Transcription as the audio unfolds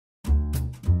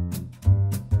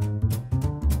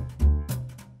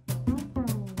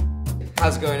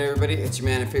How's it going, everybody? It's your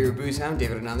man and favorite booze hound,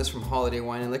 David Hernandez from Holiday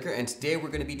Wine and Liquor, and today we're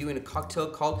going to be doing a cocktail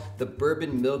called the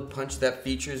Bourbon Milk Punch that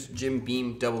features Jim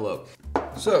Beam Double Oak.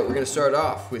 So we're going to start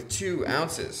off with 2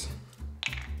 ounces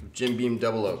of Jim Beam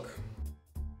Double Oak.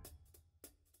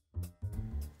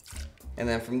 And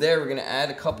then from there, we're going to add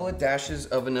a couple of dashes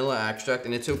of vanilla extract,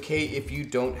 and it's okay if you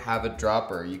don't have a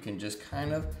dropper. You can just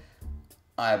kind of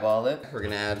eyeball it. We're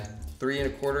going to add 3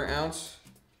 1/4 ounce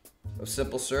of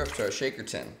simple syrup to our shaker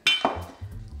tin.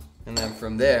 And then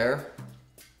from there,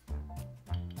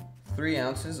 3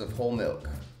 ounces of whole milk.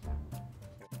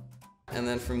 And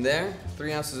then from there,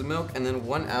 3 ounces of milk, and then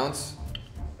 1 ounce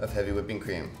of heavy whipping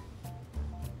cream.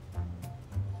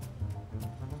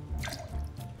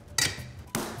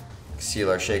 Seal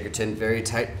our shaker tin very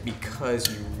tight because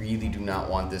you really do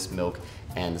not want this milk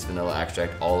and this vanilla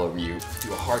extract all over you.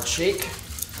 Do a hard shake.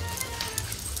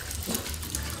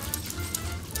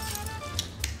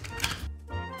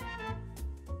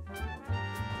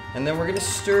 And then we're gonna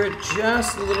stir it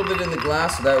just a little bit in the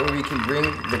glass so that way we can bring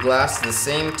the glass to the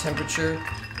same temperature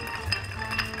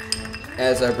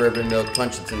as our bourbon milk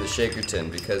punch that's in the shaker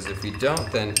tin, because if we don't,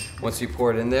 then once we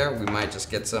pour it in there, we might just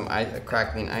get some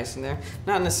crackling ice in there.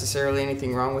 Not necessarily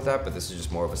anything wrong with that, but this is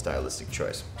just more of a stylistic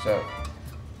choice. So,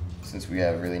 since we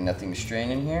have really nothing to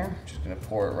strain in here, I'm just gonna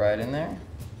pour it right in there.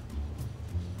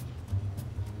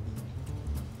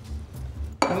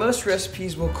 Now, most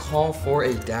recipes will call for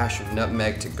a dash of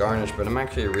nutmeg to garnish, but I'm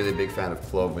actually a really big fan of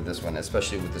clove with this one,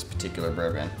 especially with this particular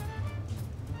bourbon.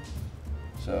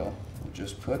 So we'll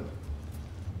just put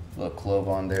a little clove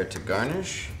on there to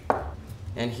garnish.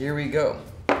 And here we go.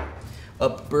 A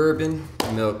bourbon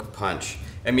milk punch.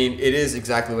 I mean, it is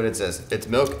exactly what it says. It's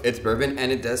milk, it's bourbon,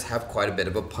 and it does have quite a bit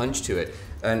of a punch to it.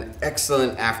 An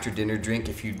excellent after dinner drink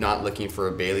if you're not looking for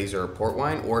a Bailey's or a port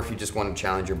wine, or if you just want to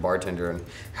challenge your bartender and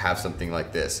have something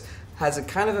like this. Has a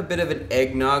kind of a bit of an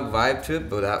eggnog vibe to it,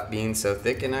 but without being so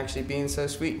thick and actually being so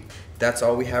sweet. That's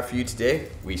all we have for you today.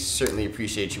 We certainly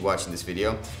appreciate you watching this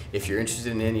video. If you're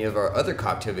interested in any of our other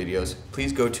cocktail videos,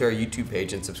 please go to our YouTube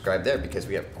page and subscribe there because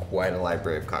we have quite a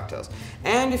library of cocktails.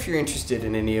 And if you're interested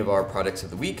in any of our products of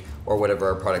the week or whatever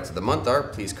our products of the month are,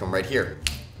 please come right here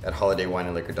at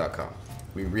holidaywineandliquor.com.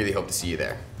 We really hope to see you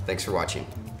there. Thanks for watching.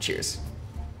 Cheers.